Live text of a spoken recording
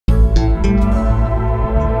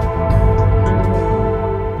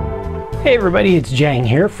Hey everybody, it's Jang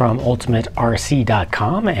here from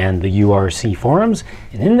ultimaterc.com and the URC forums,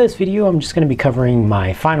 and in this video I'm just going to be covering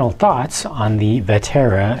my final thoughts on the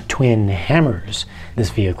Vaterra Twin Hammers.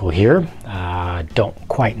 This vehicle here, don't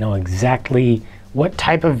quite know exactly what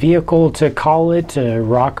type of vehicle to call it, a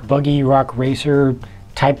rock buggy, rock racer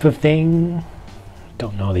type of thing.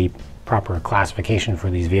 Don't know the proper classification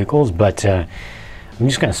for these vehicles, but I'm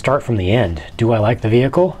just going to start from the end. Do I like the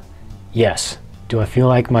vehicle? Yes. Do I feel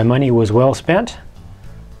like my money was well spent?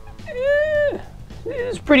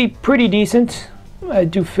 It's pretty decent. I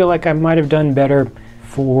do feel like I might have done better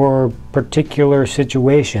for particular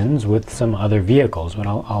situations with some other vehicles, but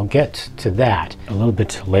I'll get to that a little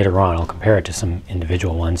bit later on. I'll compare it to some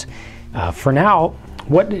individual ones. For now,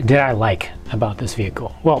 what did I like about this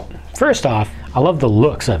vehicle? Well, first off, I love the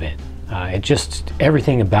looks of it.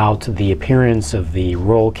 Everything about the appearance of the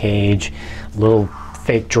roll cage, little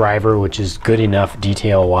fake driver, which is good enough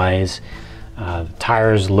detail-wise. The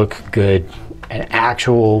tires look good. An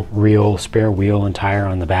actual real spare wheel and tire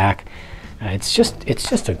on the back. It's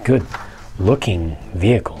just a good looking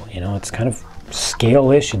vehicle. You know, it's kind of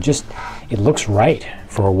scale-ish. It looks right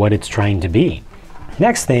for what it's trying to be.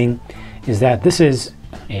 Next thing is that this is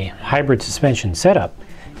a hybrid suspension setup.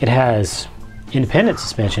 It has independent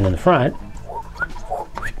suspension in the front.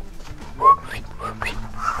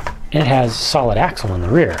 And it has solid axle in the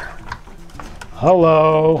rear.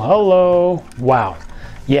 Hello. Wow.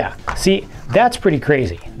 Yeah, see, that's pretty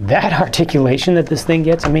crazy. That articulation that this thing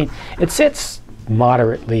gets, I mean, it sits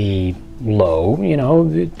moderately low, you know,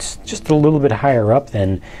 it's just a little bit higher up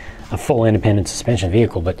than a full independent suspension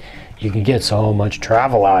vehicle, but you can get so much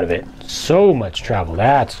travel out of it. So much travel.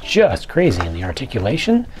 That's just crazy. And the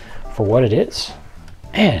articulation for what it is,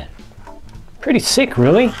 man, pretty sick,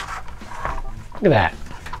 really. Look at that.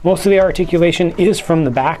 Most of the articulation is from the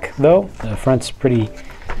back, though. The front's pretty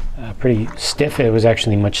stiff. It was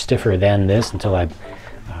actually much stiffer than this until I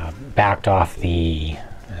backed off the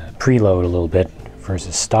preload a little bit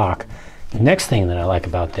versus stock. The next thing that I like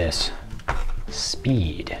about this,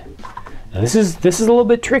 speed. Now this is a little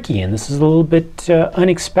bit tricky, and this is a little bit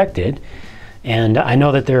unexpected. And I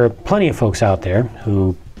know that there are plenty of folks out there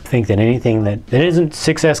who think that anything that isn't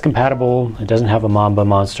 6S compatible, it doesn't have a Mamba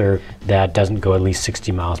monster, that doesn't go at least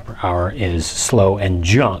 60 miles per hour is slow and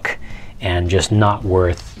junk and just not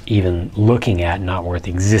worth even looking at, not worth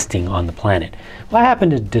existing on the planet. Well, I happen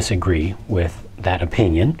to disagree with that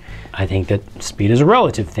opinion. I think that speed is a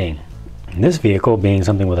relative thing. And this vehicle being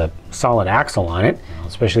something with a solid axle on it,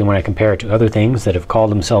 especially when I compare it to other things that have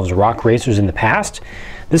called themselves rock racers in the past,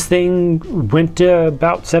 this thing went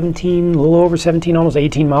about 17, a little over 17, almost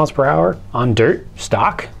 18 miles per hour on dirt,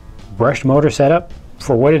 stock, brushed motor setup.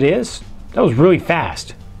 For what it is, that was really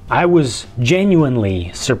fast. I was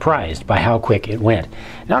genuinely surprised by how quick it went.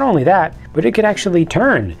 Not only that, but it could actually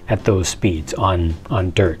turn at those speeds on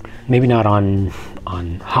dirt. Maybe not on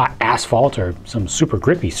hot asphalt or some super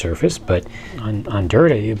grippy surface, but on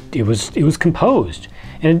dirt it was composed.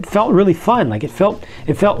 And it felt really fun. Like it felt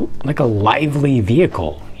like a lively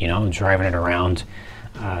vehicle, you know, driving it around.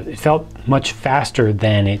 It felt much faster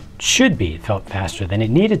than it should be. It felt faster than it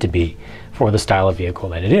needed to be for the style of vehicle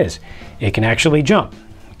that it is. It can actually jump.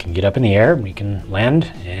 It can get up in the air. It can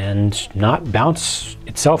land and not bounce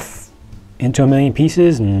itself into a million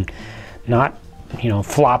pieces and not, you know,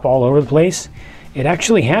 flop all over the place. It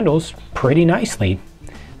actually handles pretty nicely.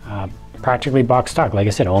 Practically box stock. Like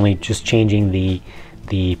I said, only just changing the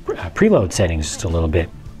preload settings just a little bit.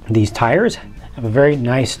 These tires have a very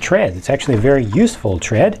nice tread. It's actually a very useful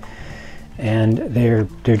tread, and they're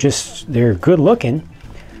good looking.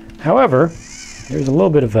 However, there's a little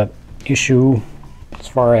bit of a issue as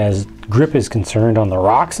far as grip is concerned on the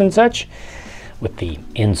rocks and such with the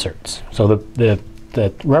inserts. So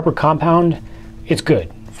the rubber compound, it's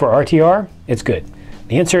good. For RTR, it's good.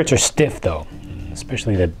 The inserts are stiff though,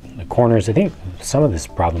 especially the corners. I think some of this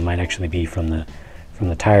problem might actually be from the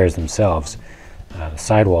tires themselves. The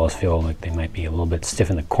sidewalls feel like they might be a little bit stiff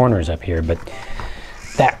in the corners up here, but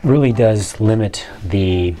that really does limit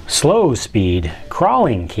the slow speed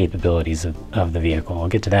crawling capabilities of the vehicle. I'll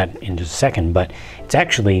get to that in just a second, but it's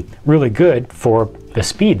actually really good for the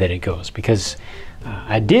speed that it goes, because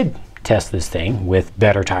I did test this thing with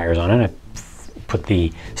better tires on it. I put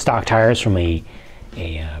the stock tires from a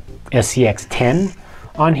SCX-10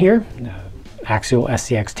 on here, Axial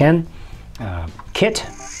SCX-10 kit,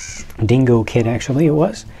 Dingo kit actually it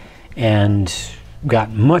was, and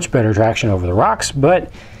got much better traction over the rocks.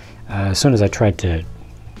 But as soon as I tried to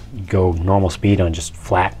go normal speed on just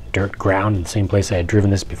flat dirt ground in the same place I had driven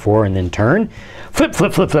this before, and then turn, flip,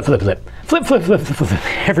 flip, flip, flip, flip, flip, flip, flip, flip, flip,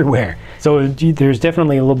 flip, everywhere. So there's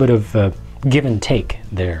definitely a little bit of give and take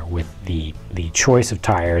there with the choice of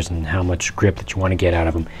tires and how much grip that you want to get out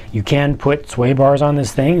of them. You can put sway bars on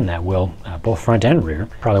this thing, and that will both front and rear.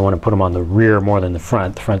 Probably want to put them on the rear more than the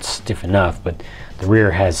front. The front's stiff enough, but the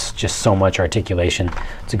rear has just so much articulation.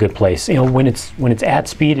 It's a good place. You know, when it's at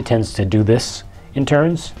speed, it tends to do this in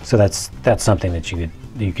turns. So that's something that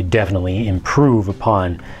you could definitely improve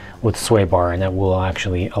upon with sway bar, and that will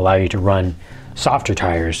actually allow you to run softer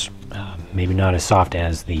tires. Maybe not as soft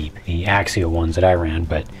as the axial ones that I ran,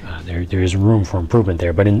 but there is room for improvement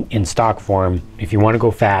there. But in stock form, if you want to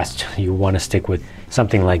go fast, you want to stick with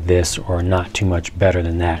something like this, or not too much better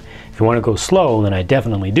than that. If you want to go slow, then I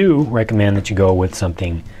definitely do recommend that you go with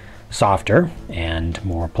something softer and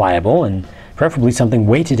more pliable, and preferably something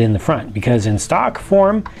weighted in the front, because in stock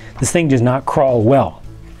form, this thing does not crawl well.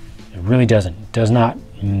 It really doesn't. It does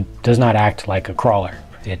not act like a crawler.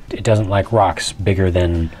 It doesn't like rocks bigger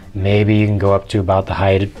than, maybe you can go up to about the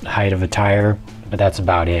height of a tire, but that's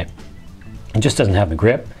about it. It just doesn't have the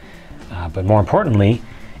grip. But more importantly,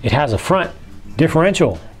 it has a front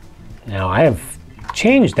differential. Now I have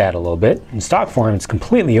changed that a little bit. In stock form, it's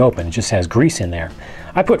completely open. It just has grease in there.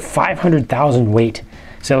 I put 500,000 weight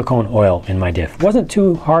silicone oil in my diff. It wasn't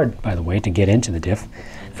too hard, by the way, to get into the diff.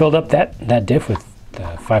 Filled up that diff with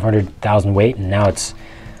 500,000 weight, and now it's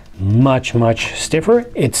much stiffer.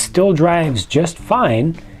 It still drives just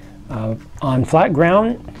fine on flat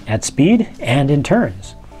ground, at speed, and in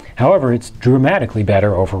turns. However, it's dramatically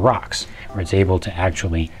better over rocks, where it's able to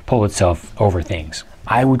actually pull itself over things.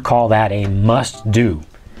 I would call that a must-do.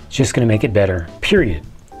 It's just going to make it better, period.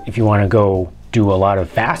 If you want to go do a lot of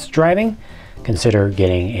fast driving, consider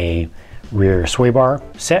getting a rear sway bar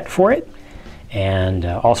set for it, and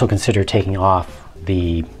also consider taking off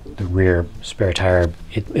the rear spare tire.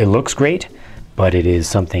 It looks great, but it is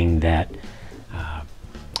something that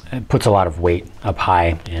it puts a lot of weight up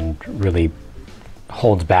high and really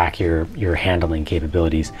holds back your handling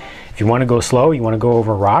capabilities. If you want to go slow, you want to go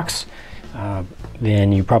over rocks,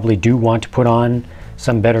 then you probably do want to put on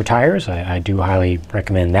some better tires. I do highly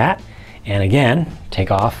recommend that. And again,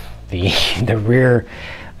 take off the rear,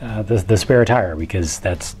 the spare tire, because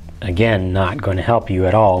that's, again, not going to help you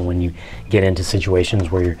at all when you get into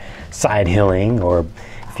situations where you're side hilling, or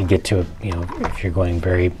if you get to, if you're going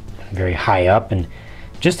very high up, and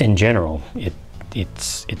just in general,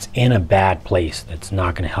 it's in a bad place. That's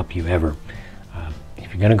not going to help you ever.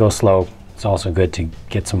 If you're going to go slow, it's also good to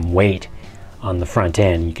get some weight on the front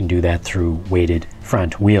end. You can do that through weighted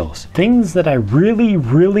front wheels. Things that I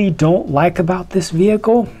really don't like about this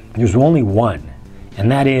vehicle, there's only one,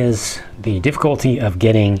 and that is the difficulty of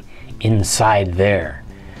getting inside there.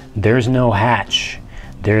 There's no hatch.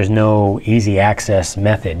 There's no easy access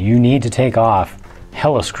method. You need to take off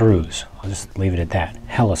hella screws. I'll just leave it at that.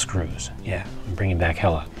 Hella screws. Yeah, I'm bringing back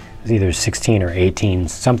hella. It's either 16 or 18,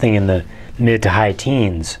 something in the mid to high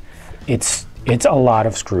teens. It's a lot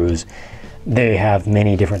of screws. They have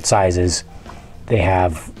many different sizes. They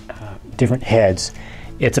have different heads.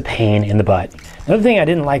 It's a pain in the butt. Another thing I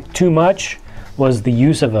didn't like too much was the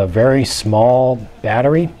use of a very small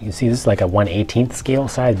battery. You can see this is like a 1/18 scale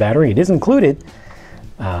size battery. It is included.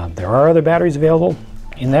 There are other batteries available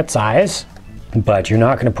in that size, but you're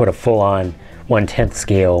not going to put a full-on 1/10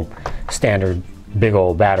 scale standard big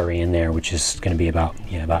old battery in there, which is going to be about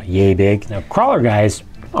yay big. Now, crawler guys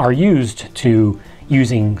are used to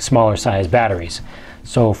using smaller size batteries,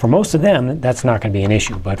 so for most of them that's not going to be an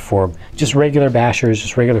issue. But for just regular bashers,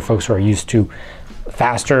 just regular folks who are used to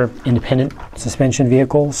faster independent suspension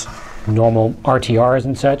vehicles, normal RTRs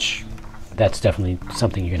and such, that's definitely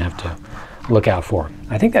something you're gonna have to look out for.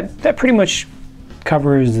 I think that pretty much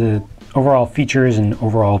covers the overall features and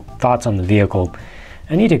overall thoughts on the vehicle.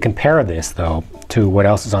 I need to compare this though to what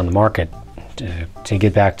else is on the market to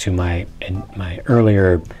get back to my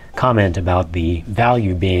earlier comment about the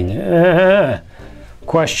value being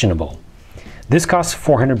questionable. This costs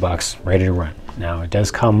 $400, ready to run. Now it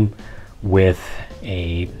does come with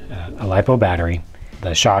a LiPo battery.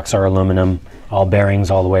 The shocks are aluminum, all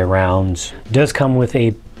bearings all the way around. It does come with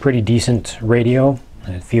a pretty decent radio.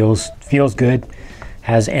 It feels good,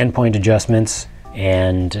 has endpoint adjustments,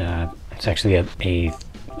 and it's actually a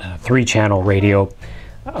 3-channel radio.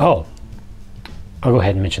 Oh, I'll go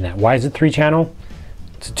ahead and mention that. Why is it 3-channel?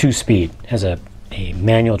 It's a 2-speed. It has a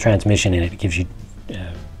manual transmission in it. It gives you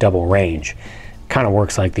double range. Kind of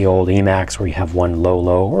works like the old Emax, where you have one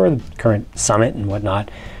low, or the current Summit and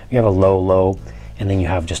whatnot. You have a low, and then you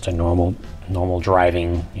have just a normal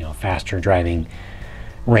driving, faster driving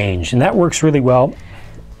range, and that works really well.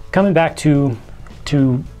 Coming back to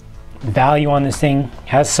value on this thing,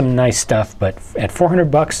 has some nice stuff, but at 400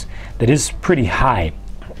 bucks, that is pretty high.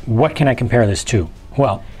 What can I compare this to?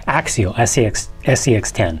 Well, Axial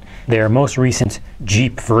SCX10, their most recent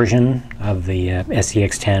Jeep version of the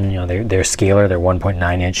SCX10, you know, their scaler, their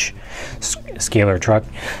 1.9-inch scaler truck,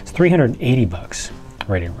 it's 380 bucks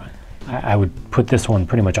ready to run. I would put this one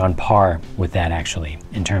pretty much on par with that, actually,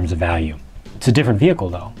 in terms of value. It's a different vehicle,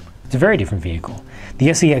 though. It's a very different vehicle. The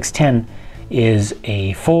SCX10 is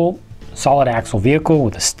a full solid axle vehicle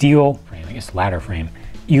with a steel frame, I guess ladder frame.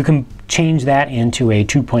 You can change that into a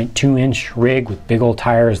 2.2-inch rig with big old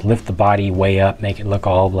tires, lift the body way up, make it look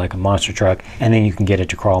all like a monster truck, and then you can get it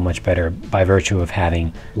to crawl much better by virtue of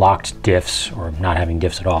having locked diffs, or not having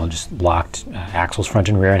diffs at all, just locked axles front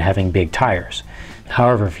and rear, and having big tires.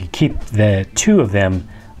 However, if you keep the two of them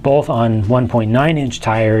both on 1.9-inch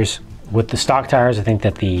tires, with the stock tires, I think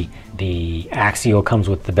that the Axial comes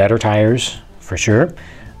with the better tires for sure,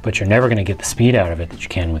 but you're never going to get the speed out of it that you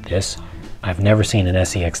can with this. I've never seen an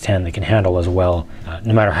SCX10 that can handle as well,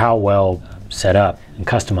 no matter how well set up and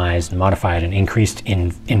customized and modified and increased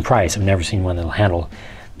in price. I've never seen one that'll handle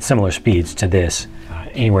similar speeds to this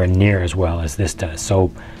anywhere near as well as this does.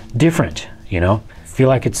 So different, you know. Feel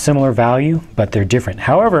like it's similar value, but they're different.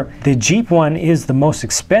 However, the Jeep one is the most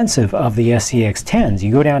expensive of the SCX10s.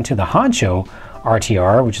 You go down to the Honcho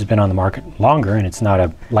RTR, which has been on the market longer, and it's not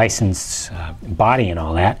a licensed body and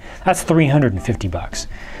all that, that's 350 bucks.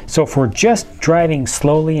 So for just driving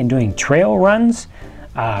slowly and doing trail runs,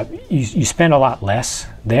 you spend a lot less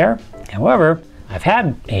there. However, I've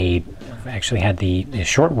actually had the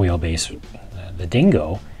short wheelbase, the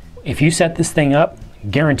Dingo. If you set this thing up,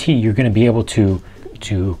 guarantee you're going to be able to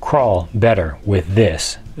crawl better with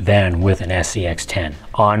this than with an SCX10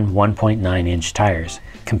 on 1.9-inch tires.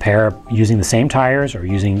 Compare using the same tires or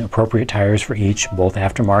using appropriate tires for each, both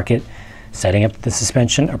aftermarket, setting up the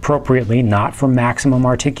suspension appropriately, not for maximum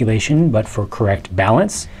articulation, but for correct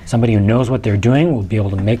balance. Somebody who knows what they're doing will be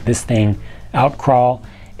able to make this thing outcrawl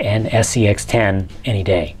an SCX10 any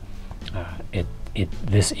day.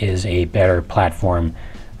 This is a better platform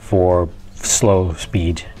for slow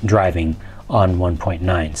speed driving on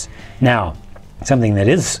 1.9s. Now, something that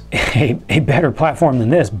is a better platform than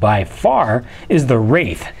this by far is the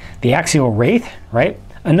Wraith. The Axial Wraith, right?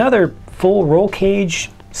 Another full roll cage,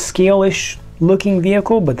 scale-ish looking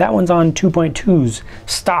vehicle, but that one's on 2.2s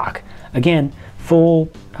stock. Again, full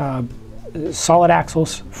solid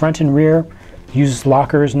axles, front and rear, uses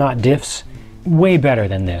lockers, not diffs. Way better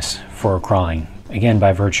than this for crawling. Again,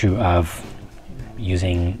 by virtue of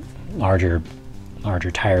using larger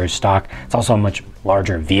tires stock. It's also a much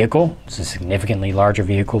larger vehicle. It's a significantly larger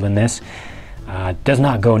vehicle than this. Does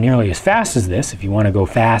not go nearly as fast as this. If you want to go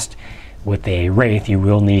fast with a Wraith, you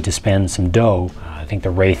will need to spend some dough. I think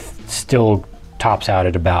the Wraith still tops out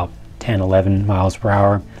at about 10, 11 miles per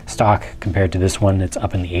hour stock compared to this one that's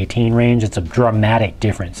up in the 18 range. It's a dramatic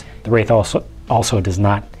difference. The Wraith also does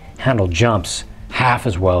not handle jumps half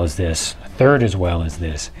as well as this, a third as well as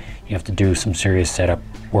this. You have to do some serious setup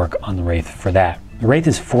work on the Wraith for that. The Wraith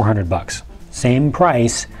is 400 bucks. Same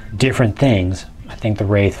price, different things. I think the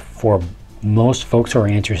Wraith, for most folks who are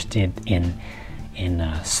interested in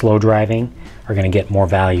slow driving, are going to get more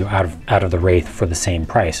value out of the Wraith for the same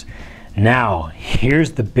price. Now,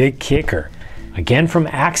 here's the big kicker. Again from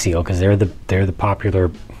Axial, because they're the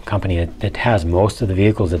popular company that has most of the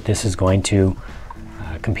vehicles that this is going to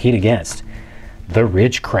compete against. The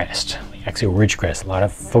Ridgecrest, the Axial Ridgecrest. A lot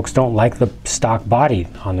of folks don't like the stock body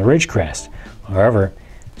on the Ridgecrest. However,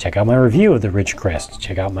 check out my review of the Ridgecrest.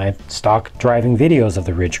 Check out my stock driving videos of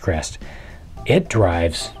the Ridgecrest. It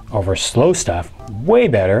drives over slow stuff way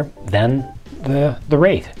better than the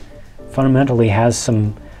Wraith. Fundamentally has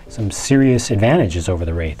some serious advantages over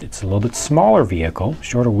the Wraith. It's a little bit smaller vehicle,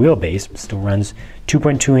 shorter wheelbase, but still runs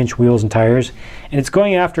 2.2-inch wheels and tires, and it's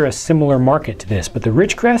going after a similar market to this. But the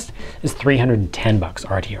Ridgecrest is 310 bucks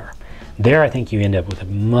RTR. There, I think you end up with a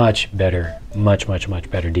much better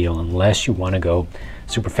deal, unless you want to go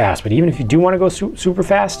super fast. But even if you do want to go super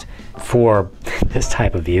fast for this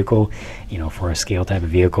type of vehicle, you know, for a scale type of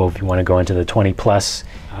vehicle, if you want to go into the 20+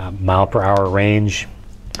 mile per hour range,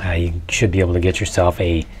 you should be able to get yourself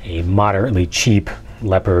a moderately cheap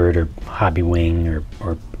Leopard or Hobby Wing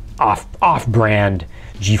or off-brand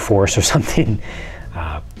G-Force or something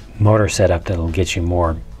motor setup that'll get you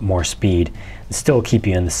more speed and still keep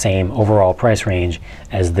you in the same overall price range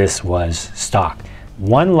as this was stock.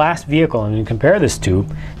 One last vehicle I'm going to compare this to,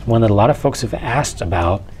 one that a lot of folks have asked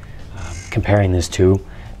about comparing this to,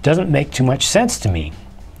 doesn't make too much sense to me,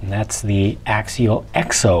 and that's the Axial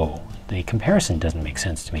EXO, the comparison doesn't make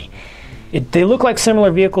sense to me. They look like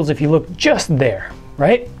similar vehicles if you look just there,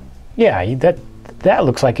 right? Yeah, that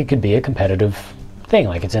looks like it could be a competitive thing,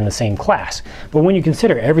 like it's in the same class. But when you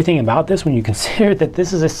consider everything about this, when you consider that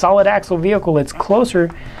this is a solid axle vehicle that's closer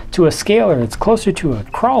to a scaler, that's closer to a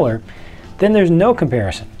crawler, then there's no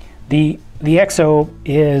comparison. The XO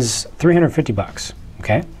is $350,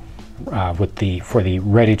 okay, for the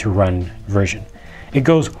ready-to-run version. It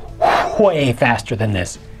goes way faster than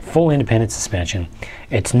this. Full independent suspension.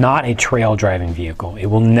 It's not a trail driving vehicle. It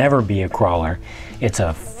will never be a crawler. It's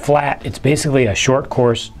basically a short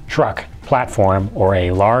course truck platform or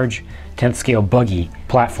a large 10th scale buggy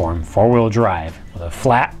platform, 4-wheel drive, with a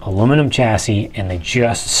flat aluminum chassis, and they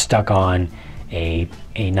just stuck on a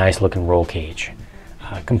nice looking roll cage.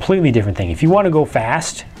 Completely different thing. If you want to go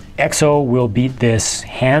fast, XO will beat this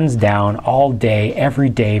hands down all day, every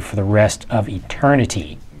day for the rest of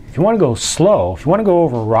eternity. If you want to go slow, if you want to go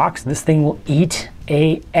over rocks, this thing will eat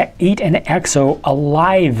an XO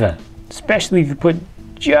alive, especially if you put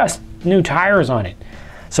just new tires on it.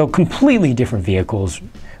 So completely different vehicles,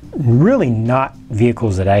 really not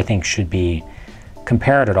vehicles that I think should be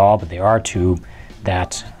compared at all, but they are two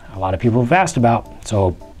that a lot of people have asked about.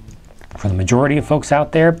 So for the majority of folks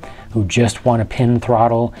out there who just want to pin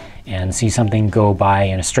throttle and see something go by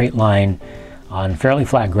in a straight line on fairly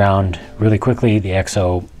flat ground really quickly, the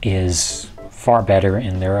XO is far better,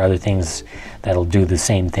 and there are other things that'll do the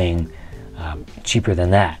same thing cheaper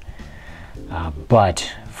than that. But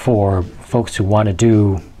for folks who want to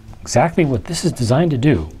do exactly what this is designed to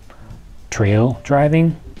do, trail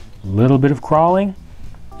driving, a little bit of crawling,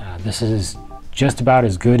 this is just about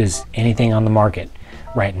as good as anything on the market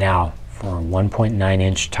right now for a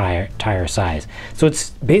 1.9-inch tire size. So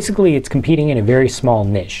it's competing in a very small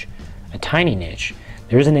niche, a tiny niche.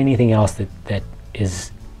 There isn't anything else that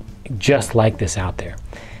is just like this out there,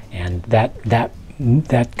 and that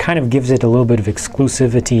kind of gives it a little bit of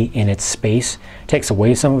exclusivity in its space, takes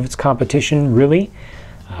away some of its competition, really,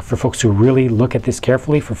 for folks who really look at this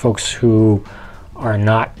carefully, for folks who are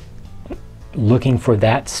not looking for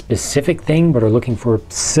that specific thing but are looking for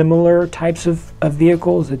similar types of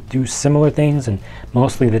vehicles that do similar things, and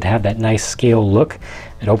mostly that have that nice scale look.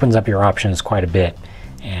 It opens up your options quite a bit.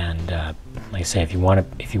 And like I say, if you want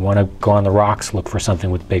to go on the rocks, look for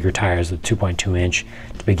something with bigger tires, with 2.2-inch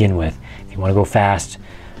to begin with. If you want to go fast,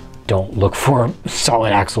 don't look for a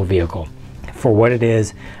solid axle vehicle. For what it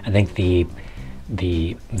is, I think the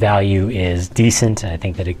value is decent. I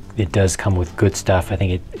think that it does come with good stuff. I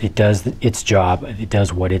think it does its job. It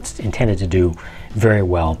does what it's intended to do very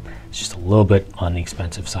well. It's just a little bit on the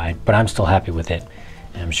expensive side, but I'm still happy with it.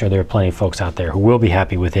 And I'm sure there are plenty of folks out there who will be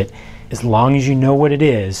happy with it, as long as you know what it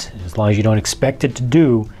is, as long as you don't expect it to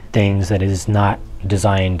do things that it is not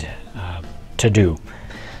designed to do.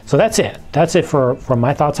 So that's it. That's it for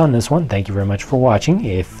my thoughts on this one. Thank you very much for watching.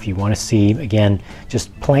 If you want to see, again,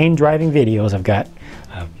 just plain driving videos, I've got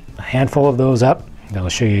a handful of those up. I'll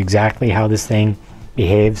show you exactly how this thing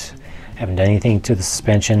behaves. I haven't done anything to the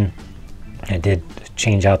suspension. I did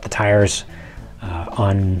change out the tires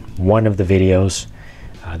on one of the videos.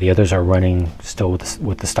 The others are running still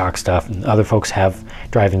with the stock stuff, and other folks have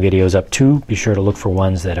driving videos up too. Be sure to look for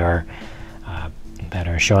ones that are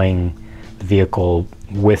showing the vehicle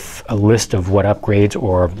with a list of what upgrades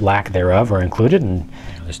or lack thereof are included, and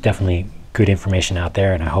there's definitely good information out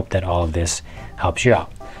there, and I hope that all of this helps you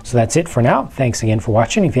out. So that's it for now. Thanks again for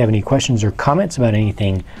watching. If you have any questions or comments about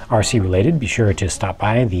anything RC related, be sure to stop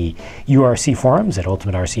by the URC forums at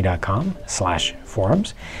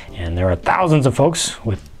ultimaterc.com/forums. And there are thousands of folks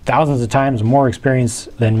with thousands of times more experience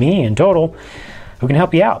than me in total who can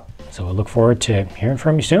help you out. So I look forward to hearing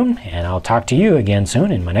from you soon, and I'll talk to you again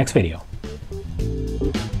soon in my next video.